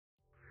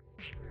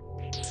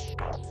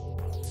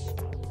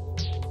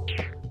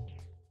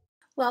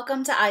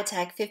Welcome to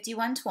ITEC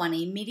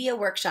 5120 Media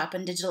Workshop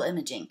in Digital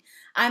Imaging.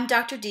 I'm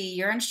Dr. D,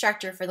 your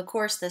instructor for the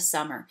course this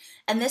summer,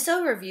 and this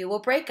overview will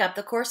break up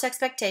the course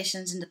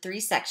expectations into 3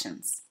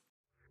 sections.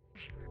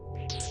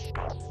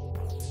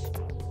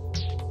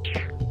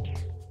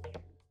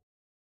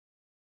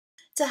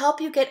 To help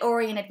you get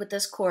oriented with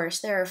this course,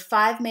 there are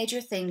 5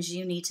 major things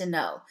you need to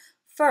know.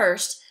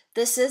 First,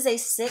 this is a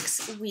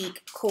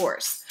 6-week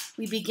course.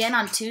 We begin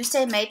on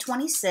Tuesday, May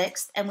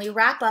 26th, and we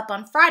wrap up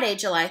on Friday,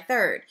 July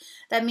 3rd.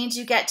 That means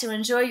you get to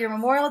enjoy your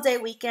Memorial Day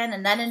weekend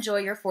and then enjoy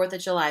your 4th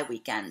of July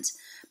weekend.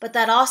 But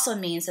that also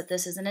means that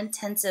this is an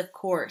intensive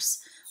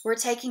course. We're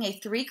taking a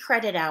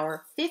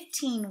 3-credit-hour,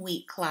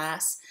 15-week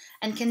class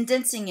and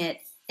condensing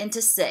it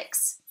into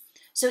 6.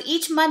 So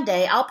each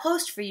Monday, I'll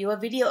post for you a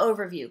video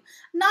overview,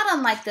 not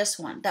unlike this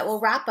one, that will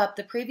wrap up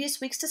the previous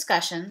week's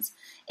discussions,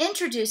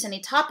 introduce any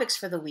topics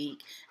for the week,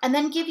 and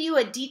then give you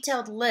a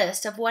detailed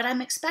list of what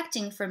I'm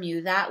expecting from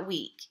you that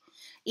week.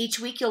 Each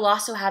week, you'll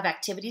also have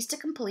activities to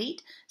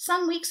complete,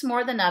 some weeks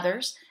more than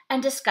others,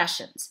 and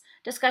discussions.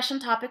 Discussion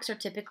topics are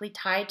typically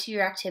tied to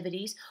your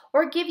activities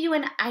or give you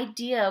an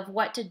idea of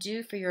what to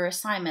do for your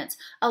assignments,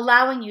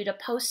 allowing you to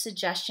post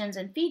suggestions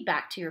and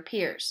feedback to your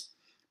peers.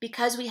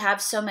 Because we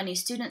have so many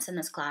students in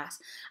this class,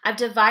 I've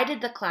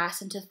divided the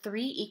class into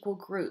 3 equal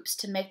groups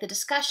to make the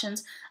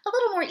discussions a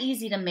little more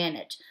easy to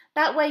manage.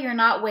 That way you're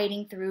not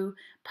wading through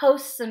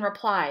posts and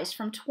replies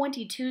from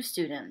 22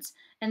 students.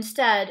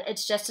 Instead,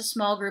 it's just a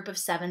small group of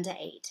 7 to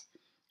 8.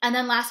 And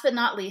then last but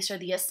not least are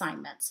the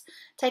assignments.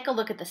 Take a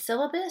look at the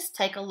syllabus,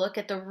 take a look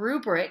at the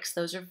rubrics.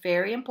 Those are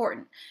very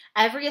important.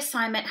 Every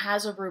assignment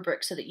has a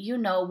rubric so that you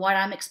know what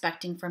I'm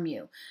expecting from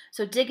you.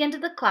 So dig into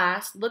the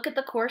class, look at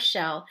the course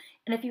shell,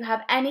 and if you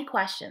have any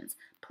questions,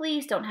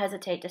 please don't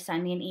hesitate to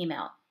send me an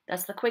email.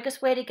 That's the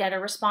quickest way to get a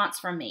response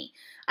from me.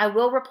 I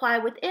will reply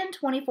within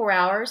 24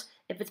 hours.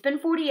 If it's been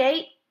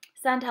 48,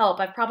 send help.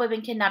 I've probably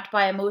been kidnapped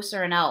by a moose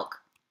or an elk.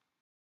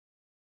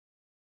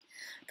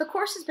 The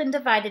course has been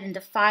divided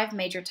into 5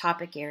 major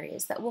topic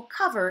areas that we'll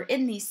cover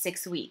in these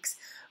 6 weeks.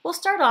 We'll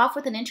start off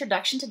with an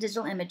introduction to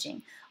digital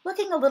imaging,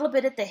 looking a little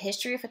bit at the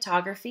history of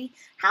photography,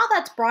 how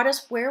that's brought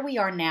us where we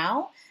are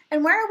now,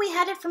 and where are we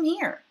headed from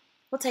here.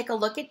 We'll take a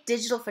look at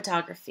digital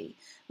photography.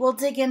 We'll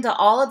dig into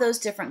all of those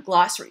different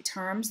glossary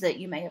terms that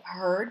you may have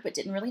heard but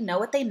didn't really know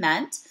what they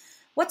meant.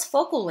 What's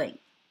focal length?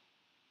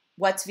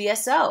 What's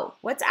VSO?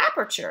 What's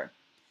aperture?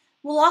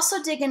 We'll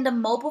also dig into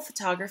mobile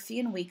photography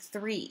in week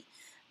 3.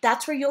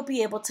 That's where you'll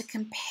be able to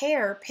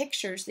compare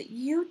pictures that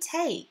you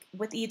take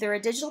with either a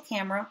digital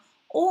camera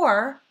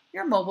or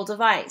your mobile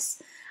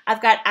device.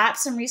 I've got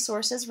apps and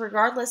resources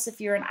regardless if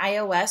you're an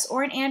iOS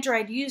or an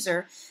Android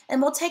user, and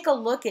we'll take a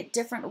look at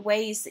different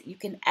ways that you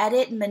can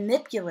edit and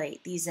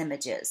manipulate these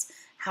images.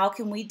 How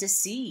can we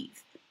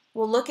deceive?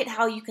 We'll look at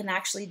how you can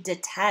actually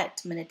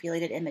detect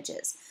manipulated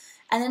images.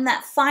 And in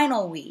that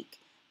final week,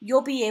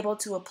 you'll be able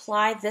to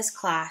apply this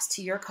class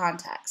to your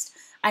context.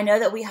 I know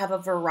that we have a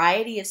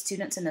variety of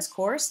students in this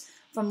course,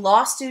 from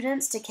law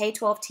students to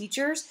K-12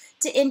 teachers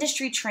to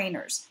industry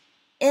trainers.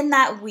 In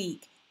that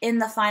week, in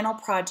the final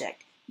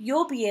project,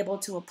 you'll be able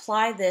to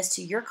apply this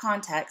to your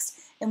context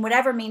in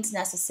whatever means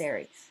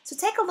necessary. So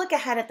take a look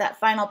ahead at that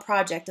final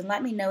project and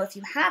let me know if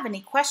you have any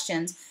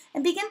questions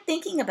and begin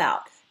thinking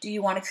about, do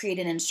you want to create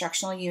an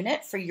instructional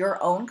unit for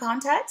your own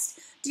context?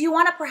 Do you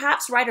want to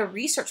perhaps write a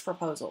research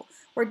proposal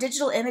where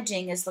digital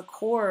imaging is the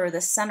core or the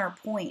center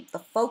point, the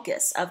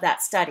focus of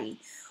that study?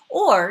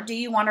 Or do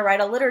you want to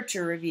write a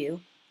literature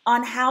review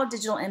on how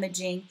digital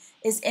imaging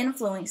is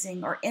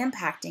influencing or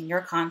impacting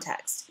your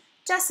context?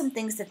 Just some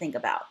things to think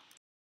about.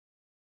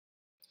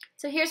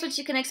 So here's what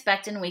you can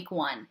expect in week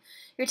 1.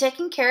 You're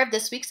taking care of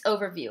this week's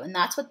overview, and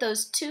that's what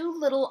those 2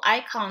 little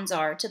icons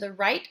are to the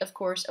right of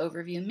course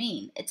overview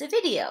mean. It's a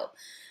video.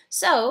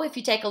 So if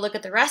you take a look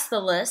at the rest of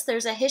the list,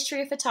 there's a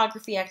history of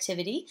photography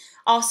activity,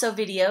 also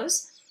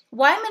videos.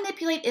 Why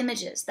manipulate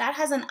images? That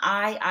has an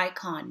eye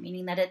icon,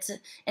 meaning that it's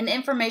an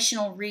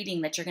informational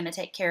reading that you're going to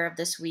take care of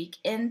this week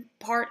in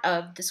part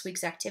of this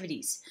week's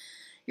activities.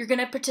 You're going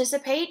to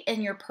participate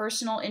in your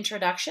personal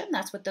introduction.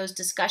 That's what those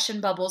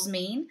discussion bubbles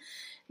mean,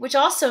 which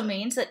also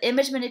means that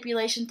image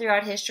manipulation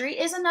throughout history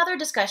is another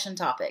discussion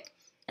topic.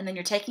 And then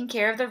you're taking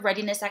care of the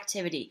readiness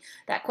activity.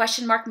 That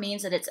question mark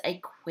means that it's a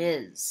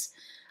quiz.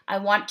 I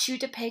want you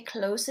to pay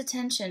close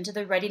attention to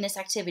the readiness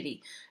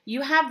activity.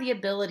 You have the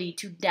ability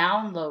to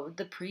download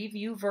the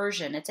preview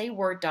version. It's a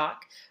Word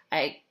doc.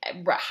 I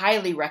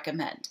highly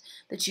recommend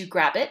that you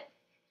grab it,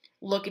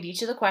 look at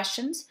each of the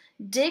questions,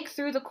 dig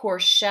through the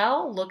course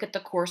shell, look at the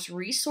course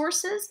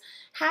resources,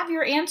 have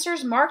your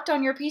answers marked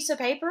on your piece of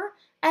paper,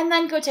 and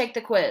then go take the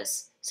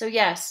quiz. So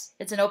yes,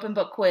 it's an open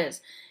book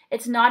quiz.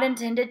 It's not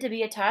intended to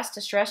be a test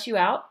to stress you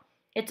out.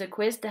 It's a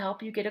quiz to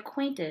help you get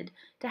acquainted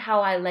to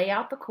how I lay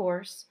out the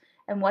course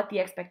and what the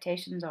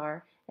expectations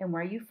are and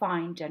where you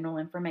find general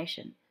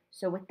information.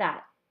 So with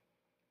that,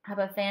 have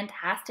a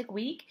fantastic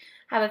week,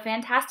 have a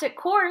fantastic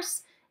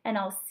course, and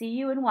I'll see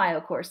you in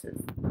WIO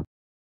courses.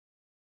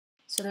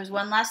 So there's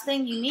one last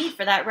thing you need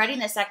for that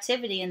readiness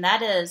activity, and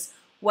that is,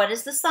 what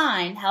is the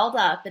sign held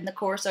up in the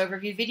course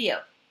overview video?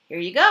 Here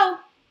you go.